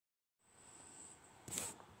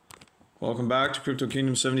Welcome back to Crypto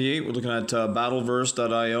Kingdom 78. We're looking at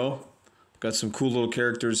battleverse.io. Got some cool little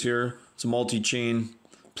characters here. It's a multi-chain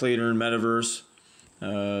play to earn metaverse.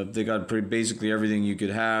 They got basically everything you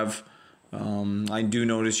could have. I do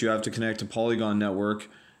notice you have to connect to Polygon network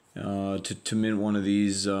to mint one of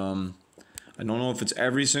these. I don't know if it's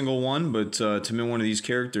every single one, but to mint one of these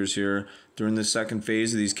characters here, they're in the second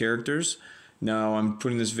phase of these characters. Now I'm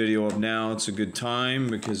putting this video up now. It's a good time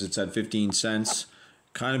because it's at 15 cents.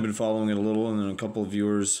 Kind of been following it a little, and then a couple of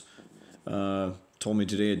viewers told me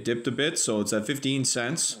today it dipped a bit, so it's at 15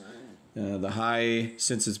 cents. The high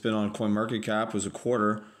since it's been on CoinMarketCap was a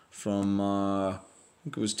quarter from I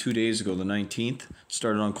think it was 2 days ago, the 19th.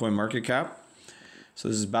 Started on CoinMarketCap. So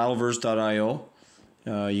this is battleverse.io.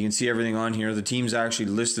 You can see everything on here. The team's actually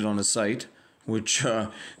listed on the site, which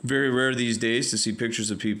very rare these days to see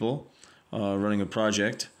pictures of people running a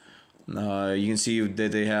project. You can see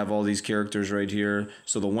that they have all these characters right here.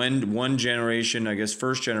 So the one generation, I guess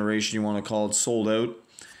first generation you want to call it, sold out.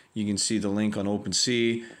 You can see the link on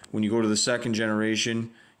OpenSea. When you go to the second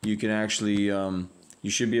generation, you can actually, you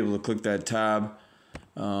should be able to click that tab.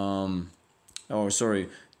 Oh, sorry.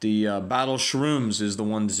 The Battle Shrooms is the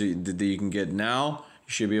ones that you can get now.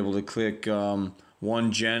 You should be able to click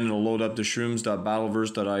one gen. It'll load up the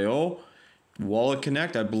shrooms.battleverse.io. Wallet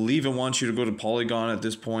Connect. I believe it wants you to go to Polygon at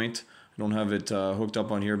this point. I don't have it hooked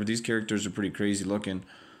up on here, but these characters are pretty crazy looking.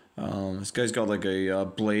 This guy's got like a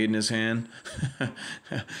blade in his hand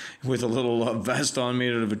with a little vest on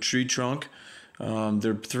made out of a tree trunk.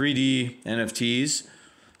 They're 3D NFTs.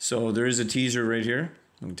 So there is a teaser right here.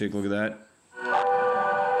 We can take a look at that.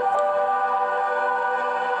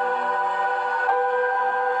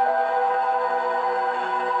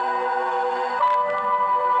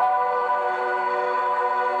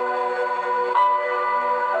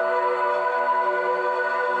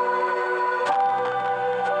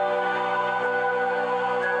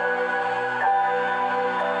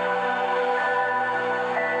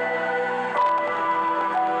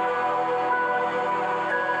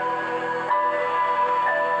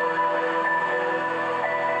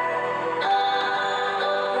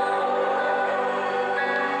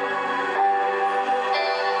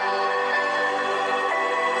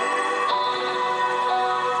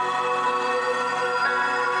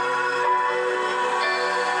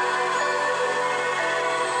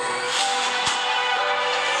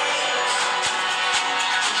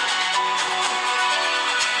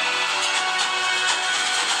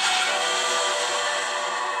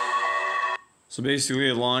 So basically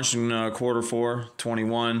it launched in Q4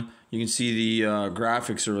 21. You can see the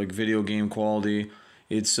graphics are like video game quality.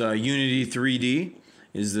 It's Unity 3D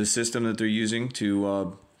is the system that they're using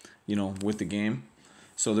to, you know, with the game.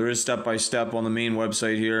 So there is step-by-step on the main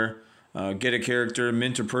website here. Get a character,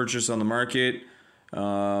 mint or purchase on the market.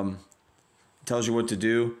 Tells you what to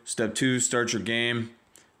do. Step 2, start your game.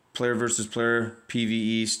 Player versus player,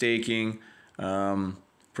 PvE, staking,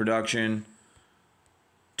 production,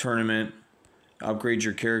 tournament. Upgrade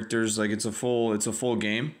your characters. Like it's a full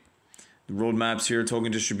game. The roadmaps here,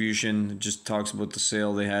 token distribution, just talks about the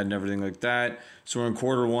sale they had and everything like that. So we're in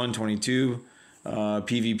Q1 22.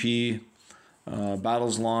 PvP,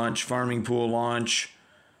 battles launch, farming pool launch,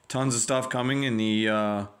 tons of stuff coming in the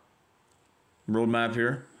roadmap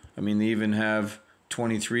here. I mean, they even have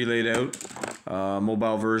 23 laid out.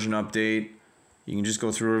 Mobile version update. You can just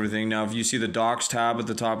go through everything. Now, if you see the docs tab at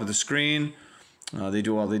the top of the screen, they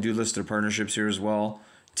do list their partnerships here as well.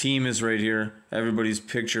 Team is right here. Everybody's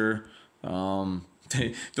picture. The only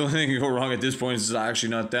thing that can go wrong at this point is it's actually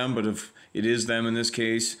not them, but if it is them in this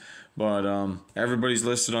case. But everybody's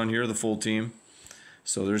listed on here, the full team.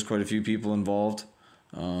 So there's quite a few people involved.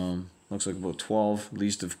 Looks like about 12 at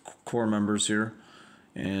least of core members here.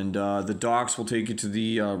 And the docs will take you to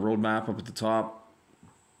the roadmap up at the top.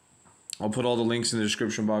 I'll put all the links in the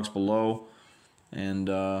description box below. And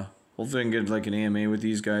hopefully I can get like an AMA with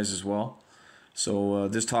these guys as well. So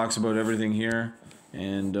this talks about everything here,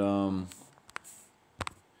 and you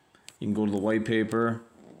can go to the white paper,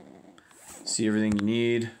 see everything you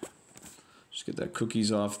need. Just get that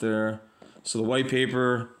cookies off there. So the white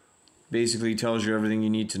paper basically tells you everything you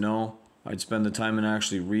need to know. I'd spend the time and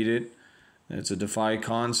actually read it. It's a DeFi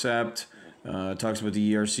concept. It talks about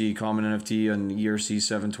the ERC common NFT on the ERC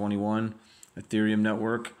 721 Ethereum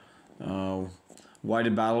network. Why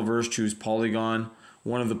did Battleverse choose Polygon?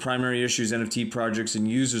 One of the primary issues NFT projects and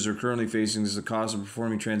users are currently facing is the cost of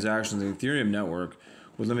performing transactions on the Ethereum network,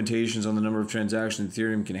 with limitations on the number of transactions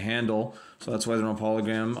Ethereum can handle. So that's why they're on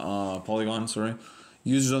Polygon.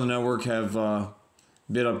 Users on the network have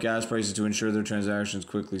bid up gas prices to ensure their transactions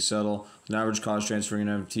quickly settle. An average cost transferring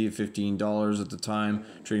an NFT of $15 at the time.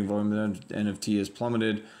 Trading volume of the NFT has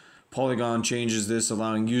plummeted. Polygon changes this,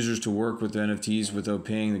 allowing users to work with the NFTs without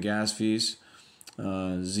paying the gas fees.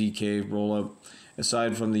 ZK rollout.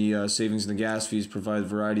 Aside from the savings and the gas fees, provide a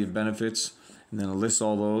variety of benefits, and then it lists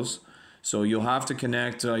all those. So you'll have to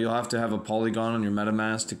connect. You'll have to have a Polygon on your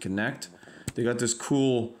MetaMask to connect. They got this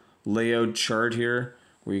cool layout chart here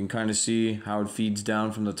where you can kind of see how it feeds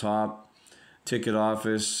down from the top. Ticket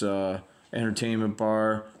office, entertainment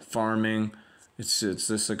bar, farming. It's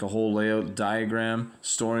just like a whole layout diagram.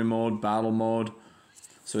 Story mode, battle mode.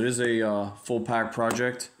 So it is a full pack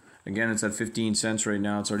project. Again, it's at 15 cents right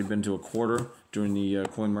now. It's already been to a quarter during the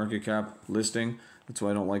CoinMarketCap listing. That's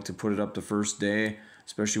why I don't like to put it up the first day,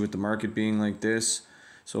 especially with the market being like this.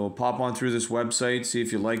 So pop on through this website, see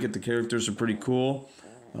if you like it. The characters are pretty cool.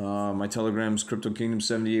 My Telegram's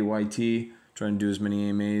CryptoKingdom78YT. Trying to do as many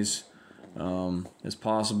AMAs as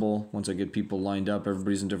possible. Once I get people lined up,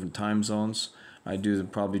 everybody's in different time zones. I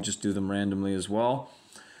probably just do them randomly as well.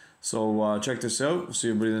 So check this out. See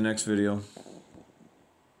everybody in the next video.